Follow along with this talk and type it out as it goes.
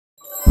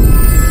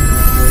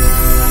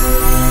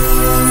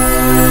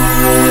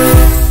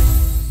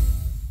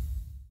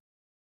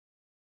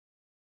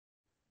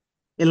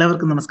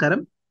എല്ലാവർക്കും നമസ്കാരം.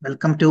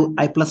 Welcome to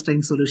iPlus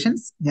training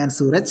solutions. ഞാൻ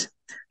സൂരജ്.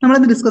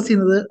 നമ്മളിന്ന് ഡിസ്കസ്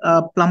ചെയ്യുന്നത്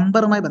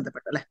പ്ലംബറുമായി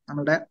ബന്ധപ്പെട്ട് അല്ലെ,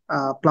 നമ്മുടെ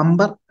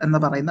പ്ലംബർ എന്ന്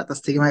പറയുന്ന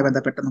തസ്തികയുമായി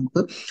ബന്ധപ്പെട്ട്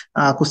നമുക്ക്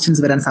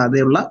ക്വസ്റ്റ്യൻസ് വരാൻ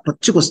സാധ്യതയുള്ള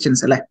കുറച്ച്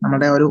ക്വസ്റ്റ്യൻസ് അല്ലെ,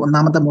 നമ്മുടെ ഒരു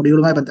ഒന്നാമത്തെ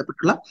മൊഡ്യൂളുമായി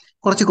ബന്ധപ്പെട്ടുള്ള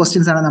കുറച്ച്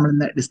ക്വസ്റ്റ്യൻസ് ആണ് നമ്മൾ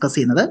ഇന്ന് ഡിസ്കസ്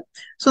ചെയ്യുന്നത്.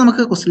 സോ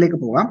നമുക്ക്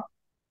ക്വസ്റ്റ്യനിലേക്ക് പോകാം.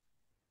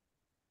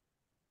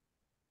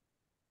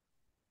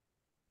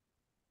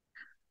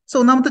 സോ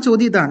ഒന്നാമത്തെ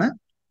ചോദ്യം ഇതാണ്.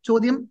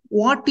 ചോദ്യം: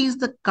 what is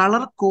the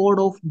colour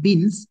code of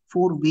Bins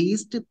four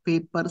waste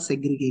paper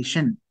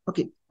segregation?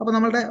 Okay, അപ്പൊ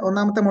നമ്മുടെ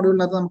ഒന്നാമത്തെ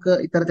മൊഡ്യൂളിനകത്ത് നമുക്ക്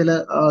ഇത്തരത്തില്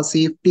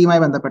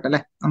സേഫ്റ്റിയുമായി ബന്ധപ്പെട്ട് അല്ലെ,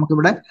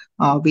 നമുക്കിവിടെ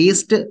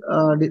വേസ്റ്റ്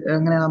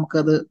എങ്ങനെ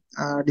നമുക്കത്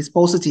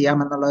ഡിസ്പോസ്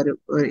ചെയ്യാം എന്നുള്ള ഒരു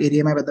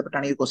ഏരിയയുമായി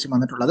ബന്ധപ്പെട്ടാണ് ഈ ക്വസ്റ്റ്യൻ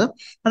വന്നിട്ടുള്ളത്.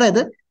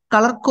 അതായത്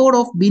colour code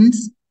of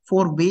Bins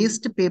four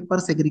waste paper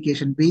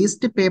segregation.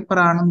 Waste paper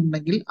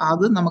ആണെന്നുണ്ടെങ്കിൽ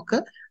അത് നമുക്ക്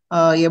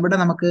എവിടെ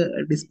നമുക്ക്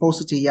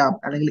ഡിസ്പോസ് ചെയ്യാം,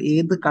 അല്ലെങ്കിൽ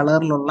ഏത്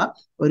കളറിലുള്ള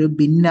ഒരു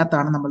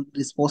ബിന്നകത്താണ് നമ്മൾ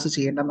ഡിസ്പോസ്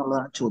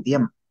ചെയ്യേണ്ടതെന്നുള്ളതാണ്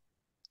ചോദ്യം.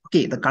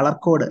 Okay, the colour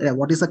code,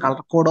 what is the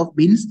colour code of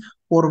Bins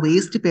four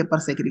waste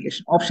paper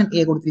segregation? Option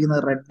A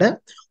കൊടുത്തിരിക്കുന്നത് റെഡ്,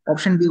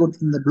 ഓപ്ഷൻ ബി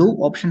കൊടുത്തിരിക്കുന്നത് blue,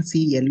 option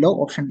C yellow,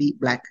 option D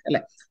black.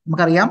 അല്ലെ,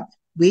 നമുക്കറിയാം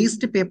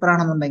വേസ്റ്റ് പേപ്പർ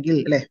ആണെന്നുണ്ടെങ്കിൽ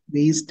അല്ലെ,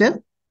 വേസ്റ്റ്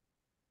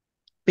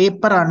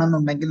പേപ്പർ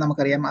ആണെന്നുണ്ടെങ്കിൽ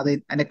നമുക്കറിയാം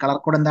അതിന്റെ കളർ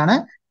കോഡ് എന്താണ്?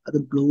 അത്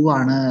ബ്ലൂ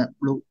ആണ്.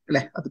 ബ്ലൂ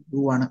അല്ലെ, അത്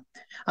ബ്ലൂ ആണ്.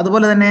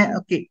 അതുപോലെ തന്നെ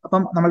ഓക്കെ,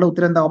 അപ്പം നമ്മുടെ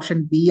ഉത്തരം എന്താ? ഓപ്ഷൻ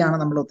ബി ആണ്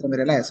നമ്മുടെ ഉത്തരം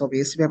വരിക അല്ലെ. സോ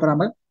വേസ്റ്റ് പേപ്പർ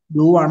ആകുമ്പോൾ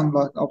ബ്ലൂ ആണ്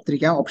നമ്മൾ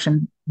ഓർത്തിരിക്കുക. ഓപ്ഷൻ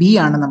ബി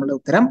ആണ് നമ്മുടെ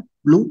ഉത്തരം.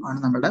 ബ്ലൂ ആണ്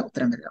നമ്മുടെ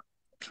ഉത്തരം വരിക.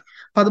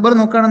 അപ്പൊ അതുപോലെ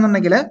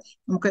നോക്കുകയാണെന്നുണ്ടെങ്കിൽ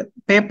നമുക്ക്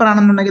പേപ്പർ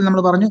ആണെന്നുണ്ടെങ്കിൽ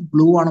നമ്മൾ പറഞ്ഞു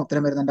ബ്ലൂ ആണ്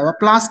ഉത്തരം വരുന്നുണ്ടാവുക.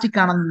 പ്ലാസ്റ്റിക്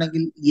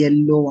ആണെന്നുണ്ടെങ്കിൽ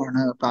യെല്ലോ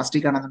ആണ്.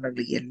 പ്ലാസ്റ്റിക്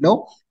ആണെന്നുണ്ടെങ്കിൽ യെല്ലോ,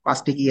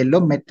 പ്ലാസ്റ്റിക് യെല്ലോ.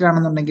 മെറ്റൽ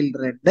ആണെന്നുണ്ടെങ്കിൽ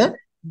റെഡ്,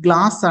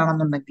 ഗ്ലാസ്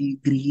ആണെന്നുണ്ടെങ്കിൽ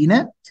ഗ്രീന്,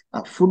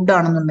 ഫുഡ്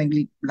ആണെന്നുണ്ടെങ്കിൽ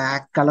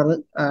ബ്ലാക്ക് കളർ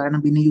ആണ്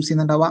പിന്നെ യൂസ്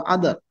ചെയ്യുന്നുണ്ടാവുക.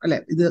 അതർ അല്ലെ,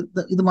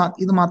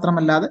 ഇത്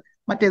മാത്രമല്ലാതെ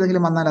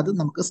മറ്റേതെങ്കിലും വന്നാൽ അത്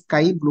നമുക്ക്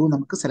സ്കൈ ബ്ലൂ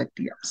നമുക്ക് സെലക്ട്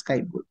ചെയ്യാം. Sky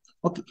blue.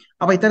 ഓക്കെ,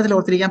 അപ്പൊ ഇത്തരത്തിൽ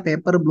ഓർത്തിരിക്കാം.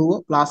 Paper blue,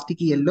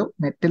 plastic yellow,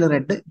 metal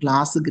red,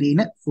 glass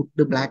green,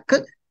 food black,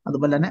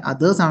 അതുപോലെ തന്നെ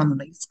അതേഴ്സ്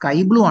ആണെന്നുണ്ടെങ്കിൽ സ്കൈ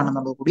ബ്ലൂ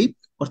ആണെന്നുള്ളത് കൂടി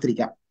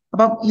ഓർത്തിരിക്കാം.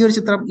 അപ്പം ഈ ഒരു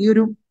ചിത്രം, ഈ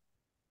ഒരു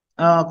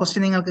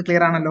ക്വസ്റ്റ്യൻ നിങ്ങൾക്ക്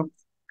ക്ലിയർ ആണല്ലോ.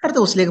 അടുത്ത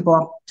ക്വസ്റ്റിലേക്ക്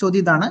പോവാം.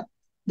 ചോദ്യം ഇതാണ്: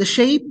 the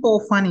shape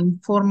of an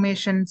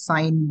information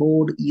sign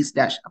board is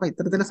dash. അപ്പൊ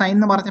ഇത്തരത്തിൽ സൈൻ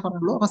എന്ന്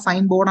പറഞ്ഞുള്ളൂ. അപ്പൊ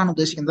സൈൻ ബോർഡ് ആണ്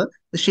ഉദ്ദേശിക്കുന്നത്.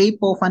 The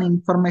shape of an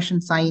information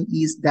sign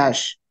is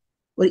dash.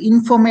 ഒരു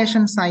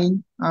ഇൻഫോർമേഷൻ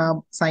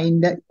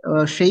സൈനിന്റെ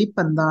ഷേപ്പ്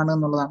എന്താണ്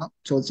എന്നുള്ളതാണ്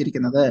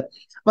ചോദിച്ചിരിക്കുന്നത്.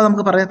 അപ്പൊ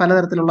നമുക്ക് പറയാം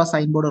പലതരത്തിലുള്ള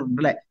സൈൻ ബോർഡുകൾ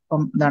ഉണ്ട് അല്ലെ.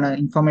 അപ്പം എന്താണ്,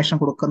 ഇൻഫർമേഷൻ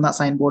കൊടുക്കുന്ന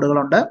സൈൻ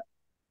ബോർഡുകളുണ്ട്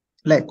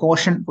അല്ലെ,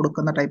 കോഷൻ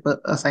കൊടുക്കുന്ന ടൈപ്പ്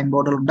സൈൻ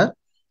ബോർഡുകളുണ്ട്.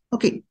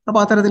 ഓക്കെ, അപ്പൊ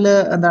അത്തരത്തില്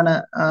എന്താണ്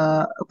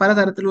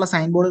പലതരത്തിലുള്ള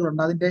സൈൻ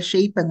ബോർഡുകളുണ്ട്. അതിന്റെ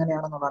ഷേപ്പ്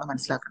എങ്ങനെയാണെന്നുള്ളതാണ്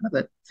മനസ്സിലാക്കേണ്ടത്.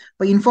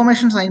 അപ്പൊ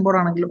ഇൻഫോർമേഷൻ സൈൻ ബോർഡ്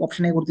ആണെങ്കിൽ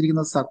ഓപ്ഷൻ എ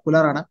കൊടുത്തിരിക്കുന്നത്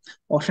സർക്കുലർ ആണ്,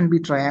 option B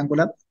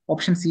triangular,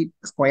 option C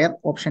square,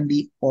 option D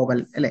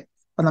oval. അല്ലെ,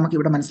 അപ്പൊ നമുക്ക്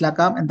ഇവിടെ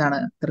മനസ്സിലാക്കാം എന്താണ്,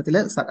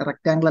 ഇത്തരത്തില്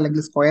റെക്ടാംഗിൾ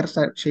അല്ലെങ്കിൽ സ്ക്വയർ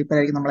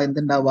ഷേപ്പിലായിരിക്കും നമ്മൾ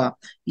എന്തുണ്ടാവുക,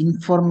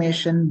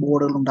 ഇൻഫർമേഷൻ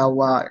ബോർഡുകൾ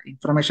ഉണ്ടാവുക,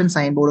 ഇൻഫർമേഷൻ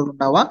സൈൻ ബോർഡുകൾ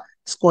ഉണ്ടാവുക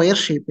square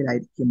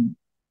ഷേപ്പിലായിരിക്കും.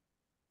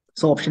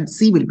 So option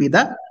C will be the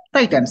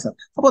right answer.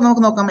 അപ്പോൾ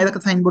നമുക്ക് നോക്കാം ഏതൊക്കെ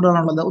സൈൻ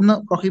ബോർഡുകളാണുള്ളത്. ഒന്ന്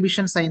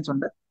പ്രൊഹിബിഷൻ സൈൻസ്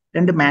ഉണ്ട്,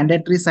 രണ്ട്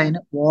മാൻഡേറ്ററി സൈന്,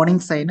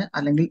 വാർണിംഗ് സൈന്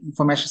അല്ലെങ്കിൽ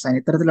ഇൻഫർമേഷൻ സൈൻ.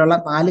 ഇത്തരത്തിലുള്ള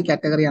 4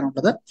 കാറ്റഗറിയാണ്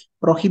ഉള്ളത്.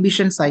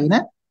 Prohibition sign,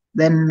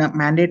 then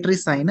mandatory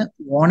sign,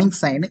 warning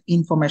sign,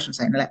 information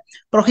sign. അല്ലെ,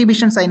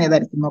 പ്രൊഹിബിഷൻ സൈൻ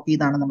ഏതായിരിക്കും നോക്കി.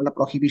 ഇതാണ് നമ്മുടെ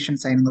പ്രൊഹിബിഷൻ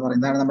സൈൻ എന്ന്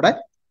പറയുന്നത്. ഇതാണ് നമ്മുടെ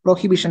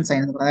പ്രൊഹിബിഷൻ സൈൻ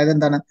എന്ന് പറയുന്നത്. അതായത്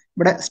എന്താണ്,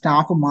 ഇവിടെ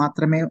സ്റ്റാഫ്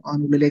മാത്രമേ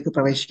അതിനുള്ളിലേക്ക്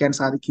പ്രവേശിക്കാൻ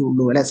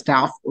സാധിക്കുകയുള്ളൂ അല്ലെ.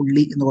 സ്റ്റാഫ്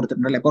ഉള്ളി എന്ന്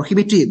കൊടുത്തിട്ടുണ്ട് അല്ലെ,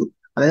 പ്രൊഹിബിറ്റ് ചെയ്തു.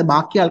 അതായത്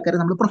ബാക്കി ആൾക്കാരെ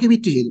നമ്മൾ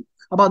പ്രൊഹിബിറ്റ് ചെയ്തു.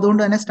 അപ്പൊ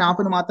അതുകൊണ്ട് തന്നെ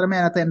സ്റ്റാഫിന് മാത്രമേ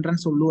അതിനകത്ത്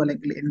എൻട്രൻസ് ഉള്ളൂ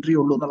അല്ലെങ്കിൽ എൻട്രി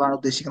ഉള്ളൂ എന്നുള്ളതാണ്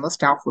ഉദ്ദേശിക്കുന്നത്.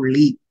 സ്റ്റാഫ്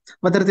ഉള്ളി.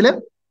 അപ്പൊ അത്തരത്തില്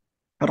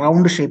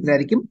റൗണ്ട്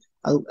ഷേപ്പിലായിരിക്കും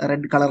അത്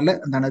റെഡ് കളറിൽ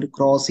എന്താണ് ഒരു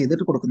ക്രോസ്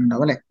ചെയ്തിട്ട്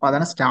കൊടുക്കുന്നുണ്ടാവും അല്ലെ. അപ്പൊ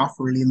അതാണ് സ്റ്റാഫ്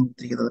ഉള്ളി എന്ന്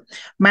കൊടുത്തിരിക്കുന്നത്.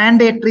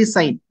 Mandatory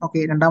sign. Okay,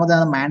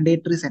 രണ്ടാമതാണ്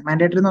mandatory sign.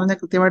 Mandatory എന്ന് പറഞ്ഞാൽ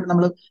കൃത്യമായിട്ട്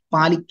നമ്മൾ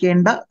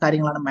പാലിക്കേണ്ട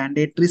കാര്യങ്ങളാണ്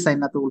മാൻഡേറ്ററി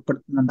സൈനകത്ത്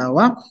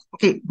ഉൾപ്പെടുത്തുന്നുണ്ടാവുക.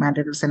 ഓക്കെ,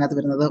 മാൻഡേറ്ററി സൈനകത്ത്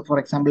വരുന്നത് ഫോർ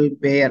എക്സാമ്പിൾ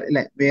വെയർ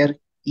അല്ലെ, വെയർ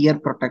ഇയർ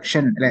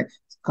പ്രൊട്ടക്ഷൻ അല്ലെ,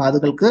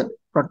 കാതുകൾക്ക്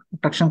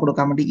പ്രൊട്ടക്ഷൻ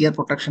കൊടുക്കാൻ വേണ്ടി ഇയർ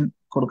പ്രൊട്ടക്ഷൻ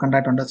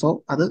കൊടുക്കേണ്ടതായിട്ടുണ്ട്. സോ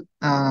അത്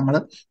നമ്മൾ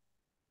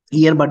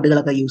ഇയർ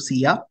ബഡുകളൊക്കെ യൂസ്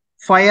ചെയ്യുക.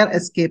 ഫയർ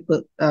എസ്കേപ്പ്,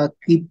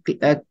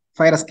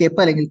 ഫയർ എസ്കേപ്പ്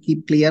അല്ലെങ്കിൽ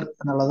കീപ് ക്ലിയർ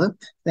എന്നുള്ളത്.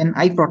 Then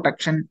eye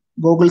protection,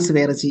 goggles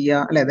wear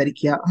ചെയ്യുക അല്ലെ,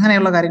 ധരിക്കുക.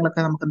 അങ്ങനെയുള്ള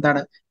കാര്യങ്ങളൊക്കെ നമുക്ക്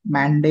എന്താണ്,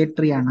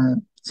 മാൻഡേറ്ററി ആണ്.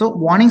 സോ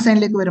വാർണിംഗ്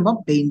സൈനിലേക്ക് വരുമ്പോൾ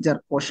ഡേഞ്ചർ,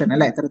 കോഷൻ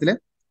അല്ലെ, ഇത്തരത്തില്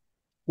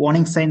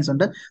വാർണിംഗ് സൈൻസ്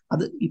ഉണ്ട്.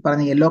 അത് ഈ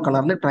പറഞ്ഞ യെല്ലോ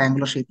കളറിൽ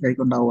ട്രയാങ്കുലർ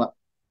ഷേപ്പിലായിരിക്കും ഉണ്ടാവുക.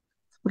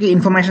 ഓക്കെ,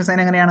 ഇൻഫർമേഷൻ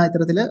സൈൻ എങ്ങനെയാണ്,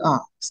 ഇത്തരത്തില്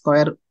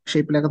സ്ക്വയർ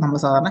ഷേപ്പിലൊക്കെ നമ്മൾ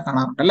സാധാരണ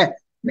കാണാറുണ്ട് അല്ലെ,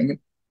 അല്ലെങ്കിൽ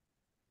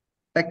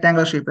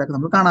റെക്ടാംഗുലർ ഷേപ്പിലൊക്കെ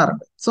നമ്മൾ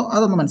കാണാറുണ്ട്. സോ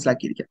അതൊന്ന്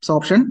മനസ്സിലാക്കിയിരിക്കാം. സോ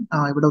ഓപ്ഷൻ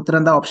ഇവിടെ ഉത്തരം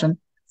എന്താ, ഓപ്ഷൻ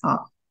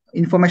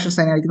ഇൻഫർമേഷൻ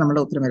സൈൻ ആയിരിക്കും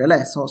നമ്മുടെ ഉത്തരം വരിക അല്ലെ.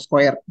 സോ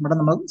സ്ക്വയർ, ഇവിടെ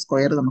നമ്മൾ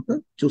സ്ക്വയർ നമുക്ക്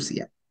ചൂസ്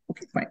ചെയ്യാം.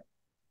 Okay, fine.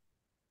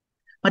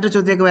 മറ്റൊരു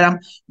ചോദ്യത്തിലേക്ക് വരാം.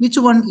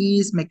 Which one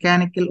is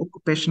mechanical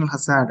occupational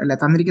Hazard അല്ലെ,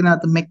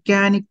 തന്നിരിക്കുന്നതിനകത്ത്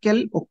മെക്കാനിക്കൽ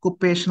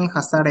ഒക്കുപേഷണൽ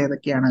ഹസാർഡ്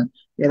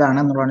ഏതാണ്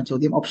എന്നുള്ളതാണ്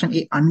ചോദ്യം. Option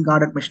A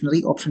അൺഗാർഡഡ്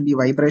machinery, option B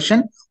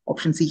vibration,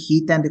 option C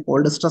heat and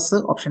called stress,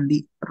 option D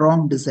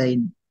wrong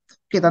design.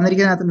 Okay,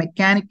 തന്നിരിക്കുന്നതിനകത്ത്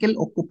mechanical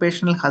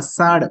occupational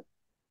Hazard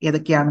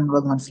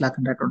ഏതൊക്കെയാണെന്നുള്ളത്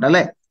മനസ്സിലാക്കേണ്ടതായിട്ടുണ്ട്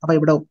അല്ലെ. അപ്പൊ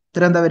ഇവിടെ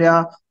ഉത്തരം എന്താ വരിക,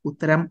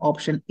 ഉത്തരം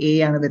ഓപ്ഷൻ എ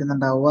ആണ്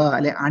വരുന്നുണ്ടാവുക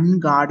അല്ലെ.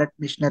 അൺഗാർഡഡ്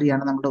മെഷീനറി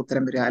ആണ് നമ്മുടെ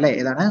ഉത്തരം വരിക അല്ലെ.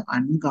 ഏതാണ്,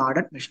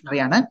 അൺഗാർഡഡ് മെഷീനറി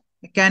ആണ്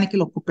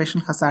മെക്കാനിക്കൽ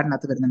ഒക്കുപേഷണൽ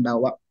ഹസാർഡിനകത്ത്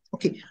വരുന്നുണ്ടാവുക.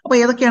 ഓക്കെ, അപ്പൊ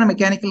ഏതൊക്കെയാണ്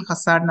മെക്കാനിക്കൽ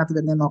ഹസാർഡിനകത്ത്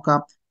വരുന്നത്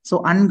നോക്കാം. സോ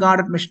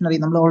അൺഗാർഡഡ് മെഷീനറി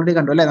നമ്മൾ ഓൾറെഡി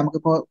കണ്ടു അല്ലെ.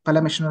 നമുക്കിപ്പോൾ പല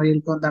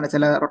മെഷീനറികൾക്കും എന്താണ്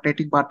ചില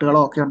റൊട്ടേറ്റിംഗ് പാർട്ടുകളോ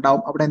ഒക്കെ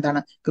ഉണ്ടാവും. അവിടെ എന്താണ്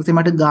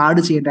കൃത്യമായിട്ട്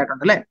ഗാർഡ്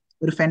ചെയ്യേണ്ടതായിട്ടുണ്ട് അല്ലെ,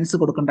 ഒരു ഫെൻസ്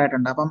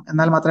കൊടുക്കേണ്ടതായിട്ടുണ്ട്. അപ്പം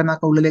എന്നാൽ മാത്രമേ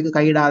നമുക്ക് ഉള്ളിലേക്ക്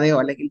കൈയിടാതെയോ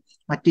അല്ലെങ്കിൽ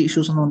മറ്റ്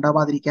ഇഷ്യൂസ് ഒന്നും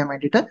ഉണ്ടാവാതിരിക്കാൻ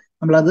വേണ്ടിയിട്ട്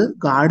നമ്മളത്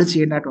ഗാർഡ്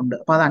ചെയ്യേണ്ടതായിട്ടുണ്ട്.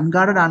 അപ്പൊ അത്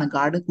അൺഗാർഡഡ് ആണ്,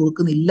 ഗാർഡ്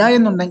കൊടുക്കുന്നില്ല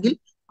എന്നുണ്ടെങ്കിൽ,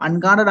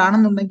 അൺഗാർഡഡ്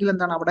ആണെന്നുണ്ടെങ്കിൽ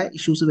എന്താണ് അവിടെ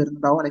ഇഷ്യൂസ്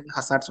വരുന്നുണ്ടാവും അല്ലെങ്കിൽ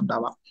ഹസാർഡ്സ്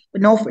ഉണ്ടാവാം.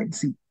 നോ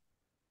ഫെൻസിങ്,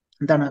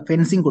 എന്താണ്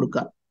ഫെൻസിങ്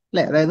കൊടുക്കുക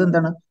അല്ലെ. അതായത്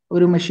എന്താണ്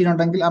ഒരു മെഷീൻ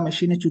ഉണ്ടെങ്കിൽ ആ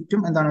മെഷീന്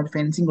ചുറ്റും എന്താണ് ഒരു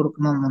ഫെൻസിങ്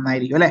കൊടുക്കുന്നത്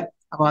നന്നായിരിക്കും അല്ലെ.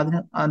 അപ്പൊ അതിന്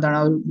എന്താണ്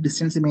ഒരു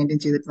ഡിസ്റ്റൻസ് മെയിൻറ്റെയിൻ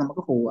ചെയ്തിട്ട്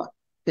നമുക്ക് പോവുക.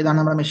 ഇതാണ്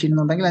നമ്മുടെ മെഷീൻ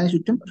എന്നുണ്ടെങ്കിൽ അതിന്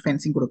ചുറ്റും ഒരു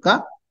ഫെൻസിങ് കൊടുക്കുക.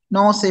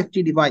 നോ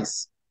സേഫ്റ്റി ഡിവൈസ്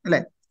അല്ലെ,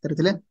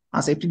 ഇത്തരത്തില് ആ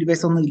സേഫ്റ്റി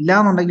ഡിവൈസ് ഒന്നും ഇല്ല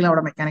എന്നുണ്ടെങ്കിൽ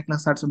അവിടെ മെക്കാനിക്കൽ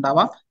ഹസാർഡ്സ്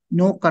ഉണ്ടാവാം.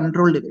 No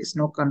control device,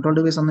 no control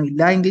device ഒന്നും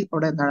ഇല്ല എങ്കിൽ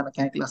അവിടെ എന്താണ്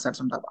മെക്കാനിക്കൽ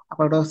ഹസാർഡ്സ് ഉണ്ടാവാം.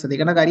 അപ്പൊ അവിടെ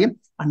ശ്രദ്ധിക്കേണ്ട കാര്യം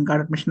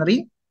അൺഗാർഡഡ് machinery,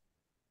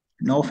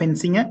 no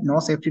fencing, no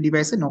safety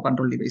device, no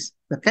control device,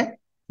 ഇതൊക്കെ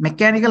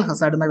മെക്കാനിക്കൽ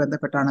ഹസാർഡുമായി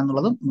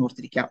ബന്ധപ്പെട്ടാണെന്നുള്ളതും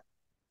ഓർത്തിരിക്കാം.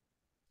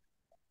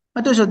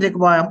 മറ്റൊരു ചോദ്യത്തിലേക്ക്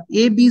പോകാം.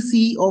 A B C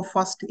of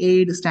first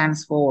aid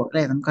stands for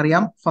അല്ലെ.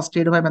 നമുക്കറിയാം ഫസ്റ്റ്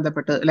എയ്ഡുമായി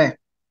ബന്ധപ്പെട്ട് അല്ലെ,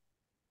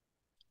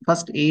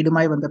 ഫസ്റ്റ്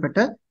എയ്ഡുമായി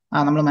ബന്ധപ്പെട്ട്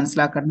നമ്മൾ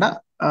മനസ്സിലാക്കേണ്ട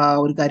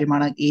ഒരു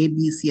കാര്യമാണ് എ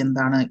ബി സി.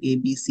 എന്താണ് A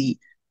B C?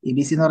 A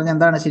B C എന്ന് പറഞ്ഞാൽ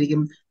എന്താണ്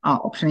ശരിക്കും?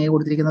 ഓപ്ഷൻ എ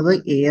കൊടുത്തിരിക്കുന്നത്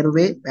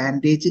എയർവേ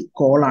ബാൻഡേജ്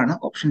കോൾ ആണ്.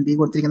 ഓപ്ഷൻ ബി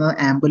കൊടുത്തിരിക്കുന്നത്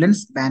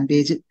ആംബുലൻസ്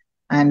ബാൻഡേജ്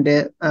ആൻഡ്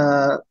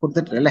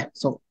കൊടുത്തിട്ടില്ല അല്ലെ.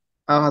 സോ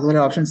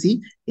അതുപോലെ option C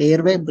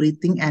airway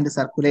breathing and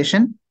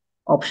circulation.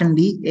 Option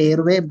D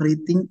airway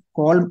breathing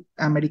call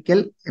medical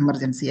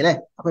emergency അല്ലെ.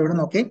 അപ്പൊ ഇവിടെ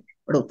നോക്കി,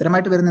 ഇവിടെ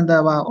ഉത്തരമായിട്ട് വരുന്നത്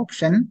എന്താവാ?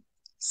 ഓപ്ഷൻ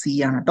സി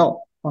ആണ് കേട്ടോ.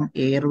 അപ്പം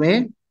എയർവേ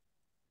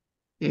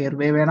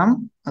വേണം,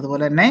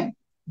 അതുപോലെ തന്നെ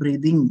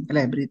ബ്രീതിങ്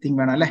അല്ലെ, ബ്രീത്തിങ്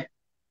വേണം അല്ലെ.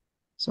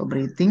 So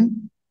breathing,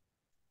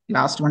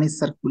 last one is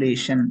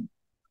circulation.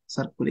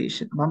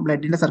 അപ്പം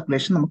ബ്ലഡിന്റെ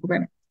സർക്കുലേഷൻ നമുക്ക്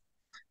വേണം.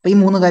 അപ്പൊ ഈ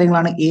മൂന്ന്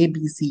കാര്യങ്ങളാണ് എ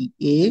ബി സി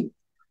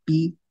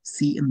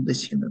എന്ന്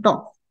ഉദ്ദേശിക്കുന്നത് കേട്ടോ.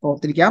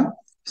 ഓർത്തിരിക്കാം.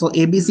 So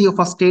A B C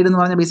first aid എന്ന്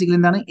പറഞ്ഞാൽ ബേസിക്കലി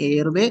എന്താണ്?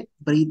 എയർവേ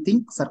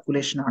ബ്രീത്തിങ്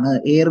സർക്കുലേഷൻ ആണ്.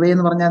 എയർവേ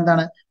എന്ന് പറഞ്ഞാൽ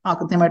എന്താണ്?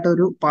 കൃത്യമായിട്ട്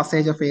ഒരു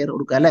പാസേജ് ഓഫ് എയർ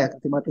കൊടുക്കുക അല്ലെ,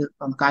 കൃത്യമായിട്ട്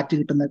കാറ്റ്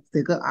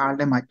കിട്ടുന്നിടത്തേക്ക്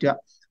ആളുടെ മാറ്റുക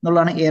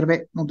എന്നുള്ളതാണ് എയർവേ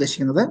എന്ന്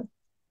ഉദ്ദേശിക്കുന്നത്.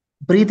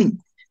 ബ്രീതിങ്,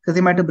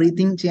 കൃത്യമായിട്ട്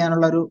ബ്രീത്തിങ്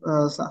ചെയ്യാനുള്ള ഒരു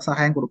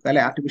സഹായം കൊടുക്കുക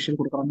അല്ലെ, ആർട്ടിഫിഷ്യൽ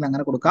കൊടുക്കണമെങ്കിൽ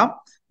അങ്ങനെ കൊടുക്കാം.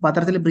 അപ്പൊ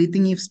അത്തരത്തിൽ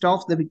breathing if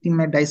stops the victim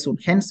may die soon,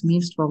 hence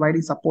means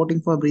providing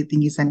supporting four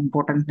breathing is an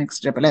important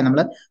next step അല്ലെ.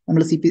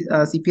 നമ്മൾ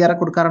സി പി ആർ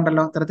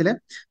കൊടുക്കാറുണ്ടല്ലോ അത്തരത്തില്.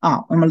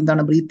 നമ്മൾ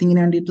എന്താണ്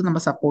ബ്രീത്തിങ്ങിന് വേണ്ടിയിട്ട്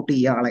നമ്മൾ സപ്പോർട്ട്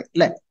ചെയ്യുക ആളെ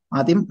അല്ലെ.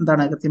 ആദ്യം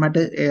എന്താണ്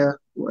കൃത്യമായിട്ട്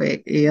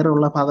എയർ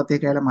ഉള്ള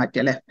ഭാഗത്തേക്ക് അയാളെ മാറ്റുക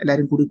അല്ലെ.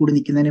 എല്ലാവരും കൂടി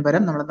നിൽക്കുന്നതിന്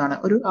പകരം നമ്മൾ എന്താണ്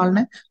ഒരു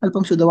ആളിനെ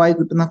അല്പം ശുദ്ധമായി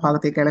കിട്ടുന്ന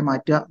ഭാഗത്തേക്ക് അയാളെ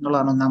മാറ്റുക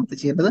എന്നുള്ളതാണ് ഒന്നാമത്തെ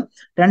ചെയ്യേണ്ടത്.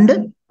 2,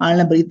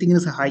 ആളിനെ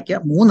ബ്രീത്തിങ്ങിന് സഹായിക്കുക.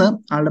 3,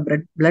 ആളുടെ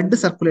ബ്ലഡ്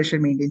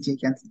സർക്കുലേഷൻ മെയിൻറ്റെയിൻ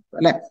ചെയ്യാൻ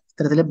അല്ലെ.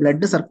 ഇത്തരത്തില്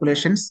blood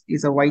circulations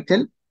is A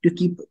vital to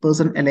keep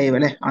person alive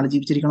അല്ലെ. ആൾ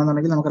ജീവിച്ചിരിക്കണം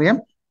എന്നുണ്ടെങ്കിൽ നമുക്കറിയാം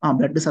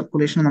ബ്ലഡ്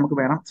സർക്കുലേഷൻ നമുക്ക്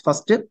വേണം.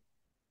 ഫസ്റ്റ്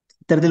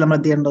ഇത്തരത്തിൽ നമ്മൾ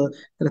എന്ത് ചെയ്യേണ്ടത്?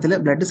 ഇത്തരത്തിൽ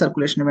ബ്ലഡ്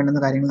സർക്കുലേഷന്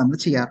വേണ്ടുന്ന കാര്യങ്ങൾ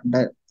നമ്മൾ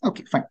ചെയ്യാറുണ്ട്.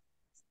 Okay fine.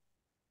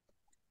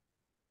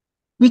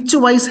 Which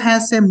vice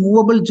has A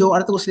movable ജോ?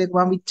 അടുത്ത ക്വസ്റ്റിലേക്ക്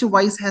പോകാം. Which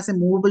vice has A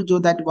movable Joe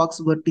that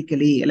works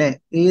vertically അല്ലെ.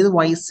 ഏത്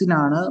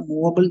വൈസിനാണ്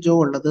മൂവബിൾ ജോ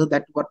ഉള്ളത്?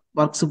 ദാറ്റ്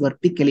വർക്ക്സ്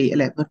വെർട്ടിക്കലി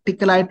അല്ലെ,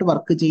 വെർട്ടിക്കലായിട്ട്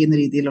വർക്ക് ചെയ്യുന്ന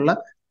രീതിയിലുള്ള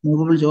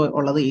മൂവബിൾ ജോ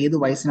ഉള്ളത് ഏത്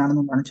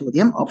വൈസിനാണെന്നാണ്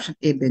ചോദ്യം. Option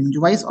A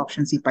bench vice,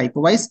 option C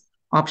pipe vice,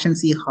 option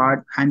C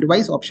hand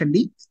vice, option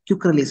D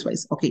quick release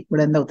vice. Okay,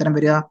 ഇവിടെ എന്താ ഉത്തരം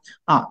വരിക?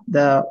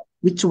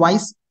 Which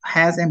vice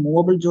has A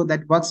movable Joe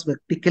that works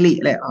vertically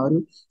അല്ലെ. ആ ഒരു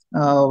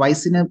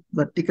വൈസിന്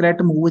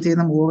വെർട്ടിക്കലായിട്ട് മൂവ്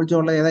ചെയ്യുന്ന മൂവബിൾ ജോ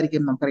ഉള്ളത്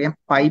ഏതായിരിക്കും? നമുക്കറിയാം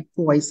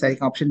പൈപ്പ് വൈസ്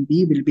ആയിരിക്കും. Option B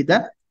will be the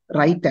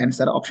right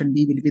answer. Option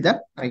B will be the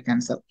right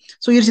answer.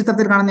 So ഈ ഒരു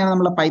ചിത്രത്തിൽ കാണുന്നതാണ്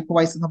നമ്മൾ പൈപ്പ്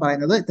വൈസ് എന്ന്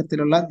പറയുന്നത്.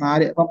 ഇത്തരത്തിലുള്ള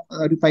 4,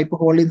 ഒരു പൈപ്പ്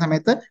ഹോൾഡ് ചെയ്യുന്ന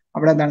സമയത്ത്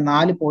അവിടെ എന്താണ്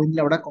 4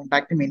 പോയിന്റിൽ അവിടെ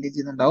കോൺടാക്ട് മെയിൻറ്റെയിൻ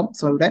ചെയ്യുന്നുണ്ടാവും.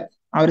 സോ ഇവിടെ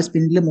ആ ഒരു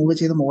സ്പിന്നിൽ മൂവ്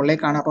ചെയ്ത്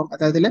മുകളിലേക്കാണ്. അപ്പം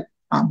അത്തരത്തിൽ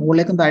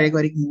മുകളിലേക്കും താഴേക്കും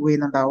ആയിരിക്കും മൂവ്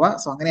ചെയ്യുന്നുണ്ടാവുക.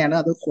 സോ അങ്ങനെയാണ്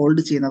അത്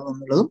ഹോൾഡ് ചെയ്യുന്നത്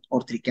എന്നുള്ളതും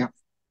ഓർത്തിരിക്കാം.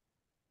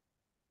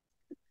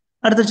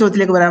 അടുത്ത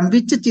ചോദ്യത്തിലേക്ക് വരാം.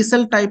 Which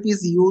chisel type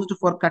is used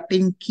for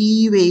cutting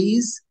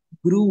keyways,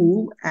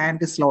 groove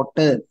and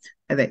slot?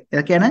 അതെ,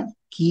 ഇതൊക്കെയാണ്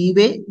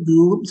കീവേ,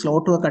 ഗ്രൂവും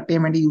സ്ലോട്ടും കട്ട്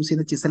ചെയ്യാൻ വേണ്ടി യൂസ്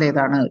ചെയ്യുന്ന ചിസൽ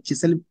ഏതാണ്?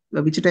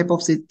 Which type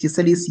of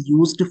chisel is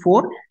used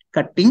for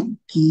cutting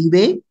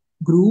keyway,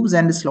 grooves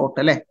and slot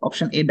അല്ലെ.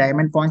 Option A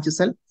diamond point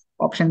chisel,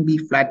 option B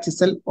flat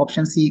chisel,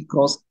 option C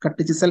cross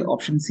cut chisel,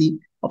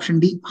 option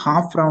D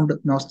half round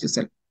nose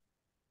chisel.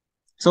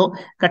 So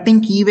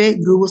cutting keyway,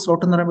 groove,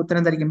 slot എന്ന് പറയുമ്പോൾ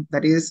ഉത്തരം എന്തായിരിക്കും?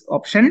 That is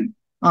option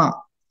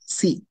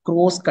C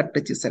cross cut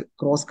chisel.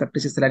 Cross cut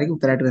chisel ആയിരിക്കും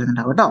ഉത്തരമായിട്ട്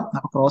വരുന്നുണ്ടാവും കേട്ടോ.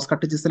 അപ്പൊ cross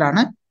cut chisel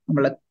ആണ്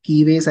നമ്മൾ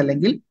കീവേസ്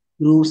അല്ലെങ്കിൽ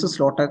ഗ്രൂവ്സ്,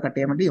 സ്ലോട്ട് കട്ട്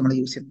ചെയ്യാൻ വേണ്ടി നമ്മൾ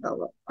use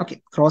ചെയ്യുന്നുണ്ടാവുക. Okay,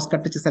 cross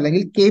cut chisel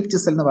അല്ലെങ്കിൽ കേപ്പ്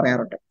ചിസൽ എന്ന്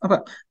പറയാറുണ്ട്. അപ്പൊ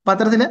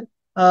അത്തരത്തില്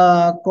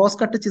ക്രോസ്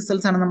കട്ട്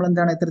ചിസൽസ് ആണ് നമ്മൾ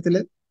എന്താണ്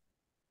ഇത്തരത്തില്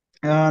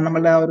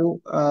നമ്മളുടെ ആ ഒരു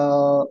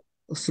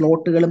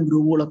സ്ലോട്ടുകളും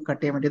ഗ്രൂവുകളും ഒക്കെ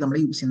കട്ട് ചെയ്യാൻ വേണ്ടി നമ്മൾ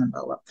യൂസ്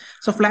ചെയ്യുന്നുണ്ടാവുക.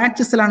 സോ ഫ്ലാറ്റ്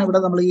ചിസൽ ആണ്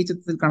ഇവിടെ നമ്മൾ ഈ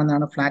ചിത്രത്തിൽ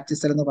കാണുന്നതാണ് ഫ്ലാറ്റ്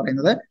ചിസൽ എന്ന്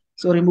പറയുന്നത്.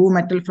 So remove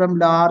metal from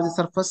large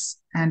surface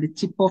and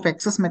chip of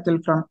excess metal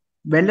from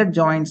welded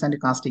joints and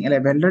casting അല്ലെ.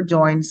 വെൽഡഡ്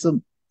ജോയിന്റ്സും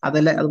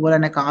അതുപോലെ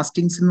തന്നെ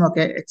കാസ്റ്റിംഗ്സിനും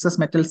ഒക്കെ excess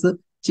metals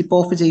chip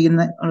of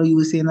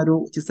use ചെയ്യുന്ന ഒരു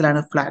ചിസലാണ്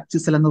ഫ്ലാറ്റ്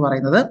ചിസൽ എന്ന്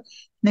പറയുന്നത്.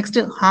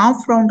 Next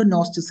half round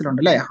nose chisel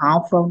ഉണ്ട് അല്ലെ.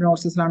 ഹാഫ് റൗണ്ട്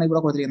നോസ് ചിസൽ ആണ്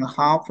ഇവിടെ കൊടുത്തിരിക്കുന്നത്.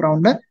 Half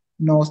round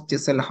nose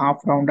chisel,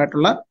 half round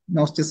ആയിട്ടുള്ള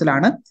നോസ് ചിസൽ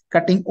ആണ്.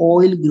 കട്ടിങ്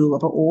ഓയിൽ ഗ്രൂവ്,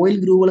 അപ്പോൾ ഓയിൽ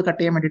ഗ്രൂവുകൾ കട്ട്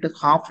ചെയ്യാൻ വേണ്ടിയിട്ട്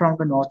ഹാഫ്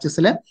റൗണ്ട് നോസ്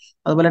ചിസൽ.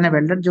 അതുപോലെ തന്നെ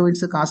വെൽഡഡ്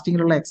ജോയിന്റ്സ്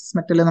കാസ്റ്റിംഗിലുള്ള എക്സസ്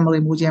മെറ്റൽ നമ്മൾ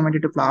റിമൂവ് ചെയ്യാൻ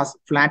വേണ്ടിയിട്ട്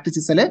flat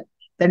chisel.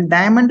 Then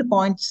diamond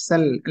point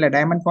chisel അല്ലെ,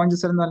 ഡയമണ്ട് പോയിന്റ്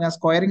ചിസൽ എന്ന് പറഞ്ഞാൽ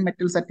squaring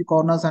metals at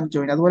corners and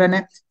joint. അതുപോലെ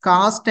തന്നെ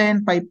കാസ്റ്റ് അയൺ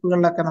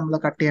പൈപ്പുകളിലൊക്കെ നമ്മൾ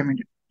കട്ട് ചെയ്യാൻ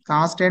വേണ്ടി,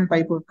 കാസ്റ്റ് അയൺ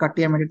പൈപ്പ് കട്ട്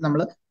ചെയ്യാൻ വേണ്ടിയിട്ട്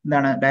നമ്മൾ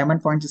എന്താണ്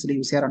ഡയമണ്ട് പോയിന്റ് ചിസൽ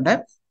യൂസ് ചെയ്യാറുണ്ട്.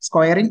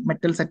 Squaring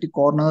metal set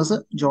corners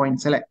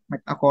joints അല്ലെ,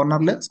 ആ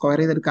കോർണറിൽ സ്ക്വയർ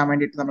ചെയ്തെടുക്കാൻ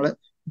വേണ്ടിയിട്ട് നമ്മൾ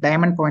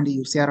ഡയമണ്ട് പോയിന്റ്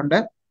യൂസ് ചെയ്യാറുണ്ട്.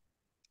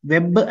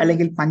 വെബ്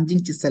അല്ലെങ്കിൽ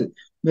പഞ്ചിങ് ചിസൽ,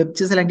 വെബ്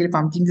ചിസൽ അല്ലെങ്കിൽ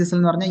പഞ്ചിങ് ചിസൽ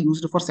എന്ന് പറഞ്ഞാൽ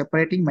used for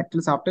separating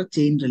metals after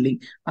chain drilling.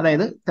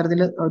 അതായത്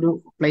ഇത്തരത്തിൽ ഒരു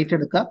പ്ലേറ്റ്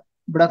എടുക്കുക,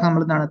 ഇവിടെ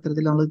നമ്മൾ എന്താണ്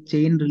ഇത്തരത്തിൽ നമ്മൾ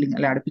ചെയിൻ ഡ്രില്ലിംഗ്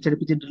അല്ലെ,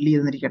 അടുപ്പിച്ചടുപ്പിച്ച് ഡ്രില്ല്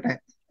ചെയ്തിരിക്കട്ടെ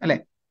അല്ലെ.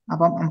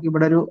 അപ്പം നമുക്ക്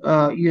ഇവിടെ ഒരു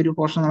ഈ ഒരു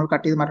പോർഷൻ നമ്മൾ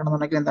കട്ട് ചെയ്ത്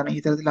മാറ്റണമെന്നുണ്ടെങ്കിൽ എന്താണ് ഈ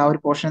തരത്തിൽ ആ ഒരു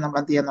പോർഷൻ നമ്മൾ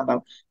എന്ത്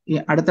ചെയ്യുന്നുണ്ടാവും, ഈ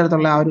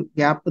അടുത്തടുത്തുള്ള ആ ഒരു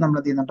ഗ്യാപ്പ് നമ്മൾ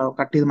എന്ത് ചെയ്യുന്നുണ്ടാവും,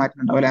 കട്ട് ചെയ്ത്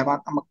മാറ്റുന്നുണ്ടാവും അല്ലെ. അപ്പൊ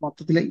നമുക്ക്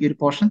മൊത്തത്തിൽ ഈ ഒരു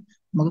പോർഷൻ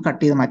നമുക്ക്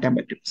കട്ട് ചെയ്ത് മാറ്റാൻ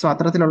പറ്റും. സോ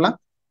അത്തരത്തിലുള്ള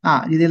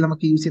രീതിയിൽ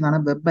നമുക്ക് യൂസ്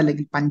ചെയ്യുന്നതാണ് വെബ്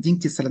അല്ലെങ്കിൽ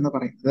പഞ്ചിങ് ചിസൽ എന്ന്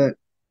പറയുന്നത്.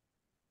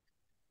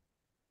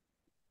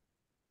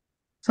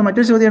 സോ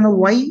മറ്റൊരു ചോദ്യമാണ്,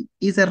 Y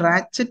is A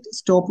ratchet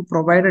stop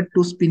provided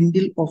to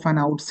spindle of an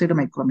outside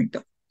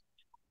micrometer?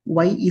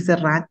 Y is A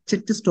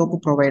ratchet stop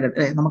provided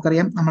അല്ലെ.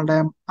 നമുക്കറിയാം നമ്മുടെ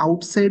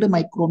ഔട്ട്സൈഡ്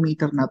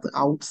മൈക്രോമീറ്ററിനകത്ത്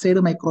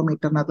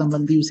നമ്മൾ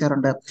എന്ത് യൂസ്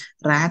ചെയ്യാറുണ്ട്,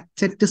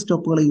 റാച്ചറ്റ്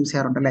സ്റ്റോപ്പുകൾ യൂസ്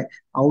ചെയ്യാറുണ്ട് അല്ലെ.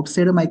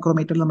 ഔട്ട്സൈഡ്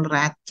മൈക്രോമീറ്ററിൽ നമ്മൾ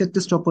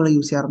റാച്ചറ്റ് സ്റ്റോപ്പുകൾ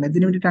യൂസ് ചെയ്യാറുണ്ട്.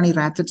 എന്തിനു വേണ്ടിയിട്ടാണ് ഈ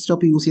റാച്ചറ്റ്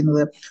സ്റ്റോപ്പ് യൂസ്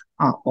ചെയ്യുന്നത്?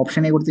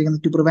 ഓപ്ഷൻ എ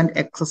കൊടുത്തിരിക്കുന്നത് to prevent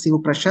excessive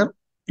pressure,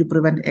 to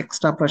prevent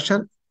extra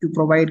pressure, to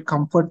provide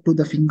comfort to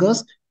the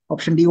fingers.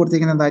 Option D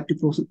കൊടുത്തിരിക്കുന്നത് എന്താ, to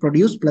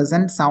produce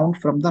pleasant sound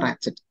from the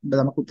ratchet.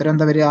 നമുക്ക് ഉത്തരം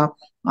എന്താ വരിക,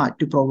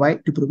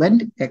 ടു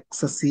പ്രിവെന്റ്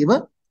എക്സസീവ്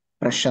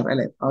പ്രഷർ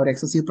അല്ലെ. ആ ഒരു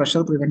എക്സസീവ്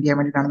പ്രഷർ പ്രിവെന്റ് ചെയ്യാൻ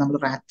വേണ്ടിയിട്ടാണ് നമ്മൾ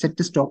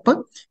റാച്ചറ്റ് സ്റ്റോപ്പ്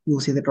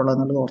യൂസ് ചെയ്തിട്ടുള്ളത്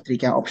എന്നുള്ളത്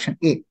ഓർത്തിരിക്കുക. Option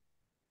A.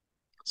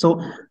 സോ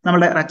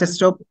നമ്മുടെ ratchet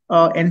stop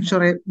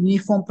ensure A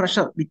uniform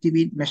pressure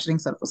between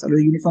measuring surface. ഒരു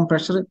യൂണിഫോം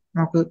പ്രഷർ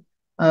നമുക്ക്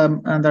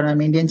എന്താണ്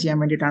മെയിൻറ്റെയിൻ ചെയ്യാൻ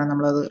വേണ്ടിയിട്ടാണ്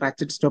നമ്മൾ അത്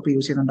റാച്ചറ്റ് സ്റ്റോപ്പ്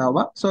യൂസ്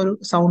ചെയ്യുന്നുണ്ടാവുക. സോ ഒരു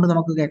സൗണ്ട്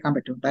നമുക്ക് കേൾക്കാൻ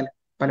പറ്റും അല്ലെ,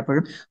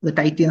 പലപ്പോഴും അത്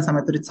ടൈറ്റ് ചെയ്യുന്ന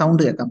സമയത്ത് ഒരു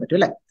സൗണ്ട് കേൾക്കാൻ പറ്റും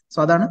അല്ലെ. സോ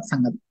അതാണ്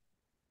സംഗതി.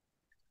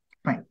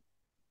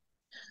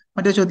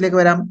 മറ്റൊരു ചോദ്യത്തിലേക്ക്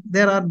വരാം.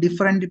 There are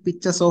different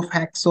pitches of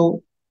hacksaw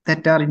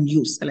that are in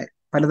use അല്ലെ.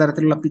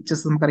 പലതരത്തിലുള്ള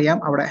പിച്ചസ് നമുക്കറിയാം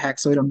അവിടെ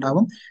ഹാക്സോയിൽ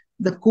ഉണ്ടാവും.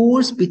 The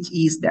course pitch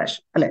is dash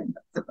അല്ലെ.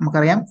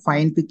 നമുക്കറിയാം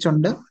ഫൈൻ പിച്ച്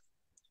ഉണ്ട്,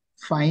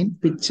 ഫൈൻ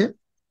പിച്ച്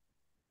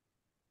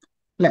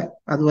അല്ലെ.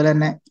 അതുപോലെ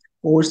തന്നെ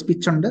കോഴ്സ്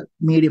പിച്ച് ഉണ്ട്,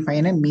 മീഡിയം,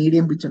 ഫൈന്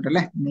മീഡിയം പിച്ച് ഉണ്ട്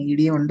അല്ലെ,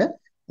 മീഡിയം ഉണ്ട്,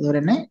 അതുപോലെ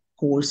തന്നെ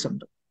കോഴ്സ്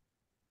ഉണ്ട്.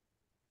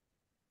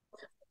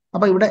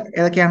 അപ്പൊ ഇവിടെ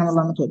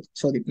ഏതൊക്കെയാണെന്നുള്ളതാണ്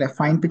ചോദ്യം അല്ലെ.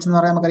 ഫൈൻ പിച്ച് എന്ന്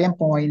പറയാൻ നമുക്കറിയാം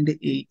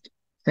 0.8,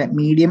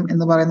 മീഡിയം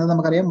എന്ന് പറയുന്നത്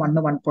നമുക്കറിയാം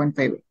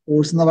 1.5,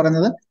 കോഴ്സ് എന്ന്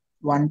പറയുന്നത്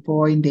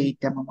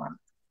 1.8 mm ആണ്.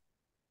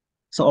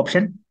 So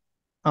option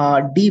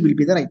D will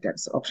be the right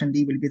answer. Option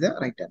D will be the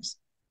right answer.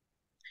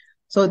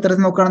 So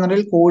ഇത്തരത്തിൽ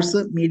നോക്കുകയാണെന്നുണ്ടെങ്കിൽ കോഴ്സ്,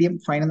 മീഡിയം,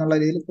 ഫൈൻ എന്നുള്ള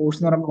രീതിയിൽ കോഴ്സ്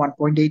എന്ന് പറയുമ്പോൾ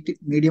 1.8,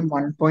 മീഡിയം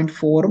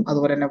 1.4,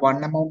 അതുപോലെ തന്നെ 1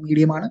 mm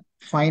മീഡിയം ആണ്.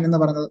 ഫൈൻ എന്ന്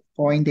പറയുന്നത്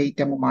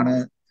 0.8 mm ആണ്.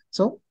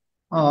 സോ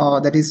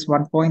ദാറ്റ് ഈസ്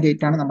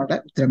 1.8 ആണ് നമ്മുടെ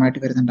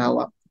ഉത്തരമായിട്ട്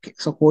വരുന്നുണ്ടാവുക.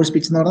 സോ കോഴ്സ്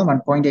പിച്ച് എന്ന് പറയുന്നത്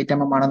 1.8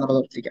 mm ആണെന്നുള്ളത്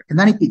ഓർത്തിരിക്കുക.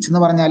 എന്താണ് ഈ പിച്ച് എന്ന്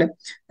പറഞ്ഞാൽ,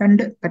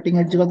 രണ്ട് കട്ടിംഗ്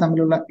എഡ്ജുകൾ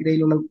തമ്മിലുള്ള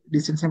ഇടയിലുള്ള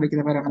ഡിസ്റ്റൻസിനെ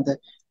വിളിക്കുന്ന പേരാണ്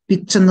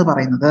പിച്ച് എന്ന്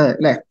പറയുന്നത്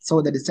അല്ലെ. So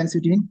the distance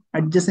between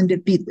adjacent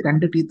teeth,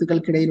 രണ്ട്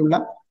ടീത്തുകൾക്കിടയിലുള്ള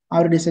ആ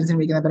ഒരു ഡിസ്റ്റൻസിനെ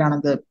വിളിക്കുന്ന പേരാണ്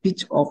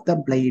pitch of the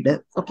blade.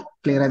 Okay,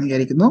 clear ആണെന്ന്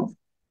വിചാരിക്കുന്നു.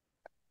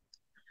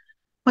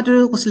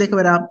 മറ്റൊരു ക്വസ്റ്റിലേക്ക്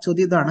വരാം.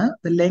 ചോദ്യം ഇതാണ്,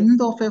 the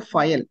length of A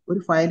file, ഒരു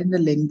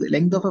ഫയലിന്റെ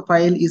length of A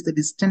file is the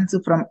distance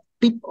from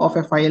tip of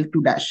A file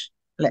to dash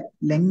അല്ലെ.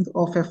 Length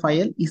of A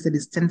file is the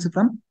distance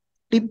from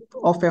tip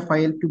of A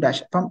file to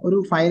dash. അപ്പം ഒരു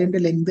ഫയലിന്റെ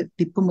length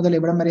tip മുതൽ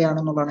എവിടം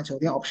വരെയാണെന്നുള്ളതാണ്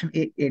ചോദ്യം. Option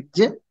A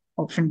edge,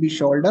 option B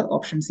shoulder,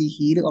 option C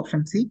heal,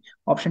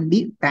 option D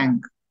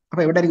tank.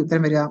 അപ്പൊ എവിടെ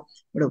ഉത്തരം വരിക,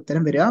 ഇവിടെ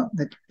ഉത്തരം വരിക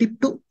ടിപ്പ്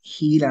ടു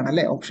ഹീൽ ആണ്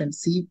അല്ലെ. Option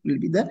C will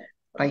be the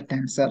right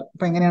answer.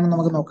 അപ്പൊ എങ്ങനെയാണെന്ന്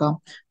നമുക്ക് നോക്കാം.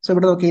 സോ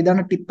ഇവിടെ നോക്കാം,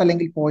 ഇതാണ് ടിപ്പ്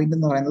അല്ലെങ്കിൽ പോയിന്റ്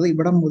എന്ന് പറയുന്നത്.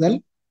 ഇവിടം മുതൽ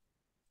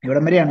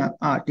ഇവിടം വരെയാണ്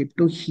ടിപ്പ്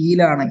ടു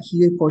ഹീൽ ആണ്,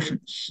 ഹീൽ പോർഷൻ,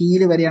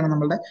 ഹീൽ വരെയാണ്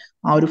നമ്മളുടെ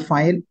ആ ഒരു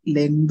ഫയൽ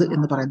ലെങ്ത്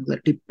എന്ന് പറയുന്നത്.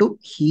 ടിപ്പ് ടു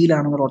ഹീൽ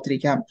ആണെന്ന്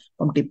ഓർത്തിരിക്കാം.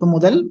 അപ്പം ടിപ്പ്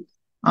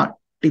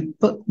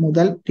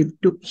മുതൽ ടിപ്പ്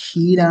ടു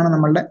ഹീൽ ആണ്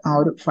നമ്മളുടെ ആ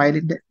ഒരു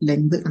ഫയലിന്റെ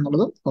ലെങ്ത്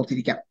എന്നുള്ളത്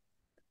ഓർത്തിരിക്കാം.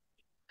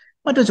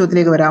 മറ്റൊരു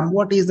ചോദ്യത്തിലേക്ക് വരാം.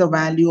 What is the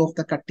value of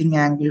the cutting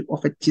angle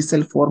of A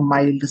chisel four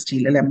mild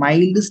steel അല്ലെ.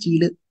 മൈൽഡ്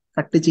സ്റ്റീൽ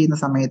കട്ട് ചെയ്യുന്ന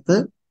സമയത്ത്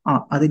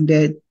അതിന്റെ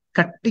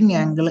കട്ടിംഗ്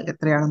ആംഗിൾ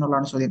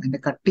എത്രയാണെന്നുള്ളതാണ് ചോദ്യം. അതിന്റെ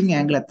കട്ടിംഗ്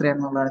ആംഗിൾ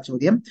എത്രയാണെന്നുള്ളതാണ്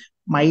ചോദ്യം.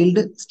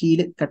 മൈൽഡ് സ്റ്റീൽ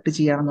കട്ട്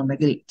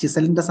ചെയ്യുകയാണെന്നുണ്ടെങ്കിൽ,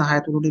 ചിസലിന്റെ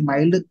സഹായത്തോടുകൂടി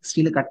മൈൽഡ്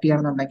സ്റ്റീൽ കട്ട്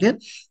ചെയ്യുകയാണെന്നുണ്ടെങ്കിൽ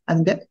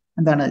അതിന്റെ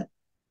എന്താണ്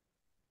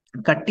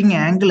കട്ടിംഗ്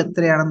ആംഗിൾ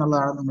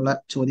എത്രയാണെന്നുള്ളതാണ് നമ്മളെ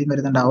ചോദ്യം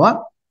വരുന്നുണ്ടാവുക.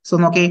 സോ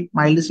നോക്കേ,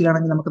 മൈൽഡ് സ്റ്റീൽ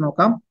ആണെങ്കിൽ നമുക്ക്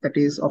നോക്കാം.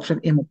 That is option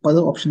A 30,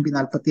 option B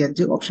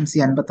 45, option C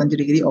 55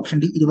 degree, option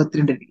D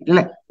 22 degree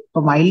അല്ലെ.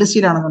 അപ്പൊ മൈൽഡ്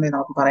സ്റ്റീൽ ആണെന്നുണ്ടെങ്കിൽ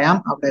നമുക്ക് പറയാം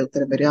അവിടെ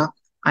ഉത്തരം വരിക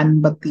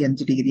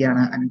 55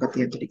 ഡിഗ്രിയാണ്,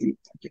 55 degree.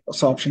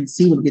 So option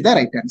C will be the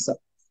right answer.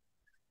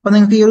 അപ്പൊ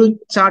നിങ്ങൾക്ക് ഈ ഒരു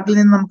ചാർട്ടിൽ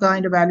നിന്ന് നമുക്ക്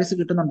അതിന്റെ വാല്യൂസ്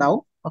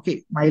കിട്ടുന്നുണ്ടാവും. ഓക്കെ,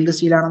 മൈൽഡ്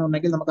സ്റ്റീൽ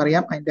ആണെന്നുണ്ടെങ്കിൽ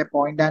നമുക്കറിയാം അതിന്റെ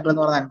പോയിന്റ് ആംഗിൾ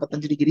എന്ന് പറയുന്നത്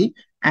 55 ഡിഗ്രി,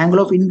 ആംഗിൾ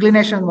ഓഫ്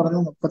ഇൻക്ലിനേഷൻ എന്ന്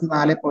പറയുന്നത്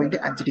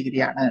 34.5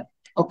 ഡിഗ്രിയാണ്.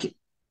 ഓക്കെ,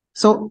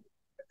 സോ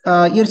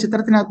ഈ ഒരു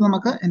ചിത്രത്തിനകത്ത്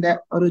നമുക്ക് എന്റെ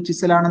ഒരു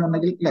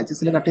ചിസലാണെന്നുണ്ടെങ്കിൽ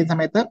ചിസൽ കട്ട് ചെയ്യുന്ന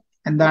സമയത്ത്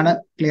എന്താണ്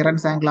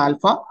ക്ലിയറൻസ് ആംഗിൾ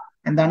ആൽഫ,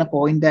 എന്താണ്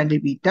പോയിന്റ് ആംഗിൾ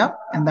ബീറ്റ,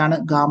 എന്താണ്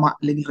ഗാമ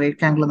അല്ലെങ്കിൽ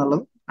റേറ്റ് ആംഗിൾ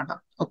എന്നുള്ളത്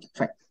ഉണ്ടാവും. Okay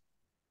fine.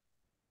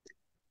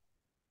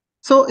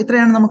 സോ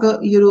ഇത്രയാണ് നമുക്ക്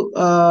ഈ ഒരു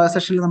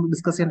സെഷനിൽ നമ്മൾ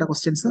ഡിസ്കസ് ചെയ്യേണ്ട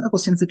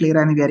ക്വസ്റ്റ്യൻസ് ക്ലിയർ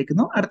ആയെന്ന്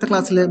വിചാരിക്കുന്നു. അടുത്ത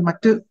ക്ലാസ്സിൽ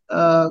മറ്റ്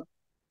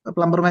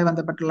പ്ലംബറുമായി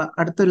ബന്ധപ്പെട്ടുള്ള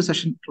അടുത്തൊരു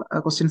സെഷൻ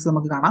ക്വസ്റ്റ്യൻസ്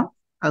നമുക്ക് കാണാം.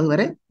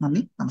 അതുവരെ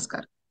നന്ദി,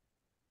 നമസ്കാരം.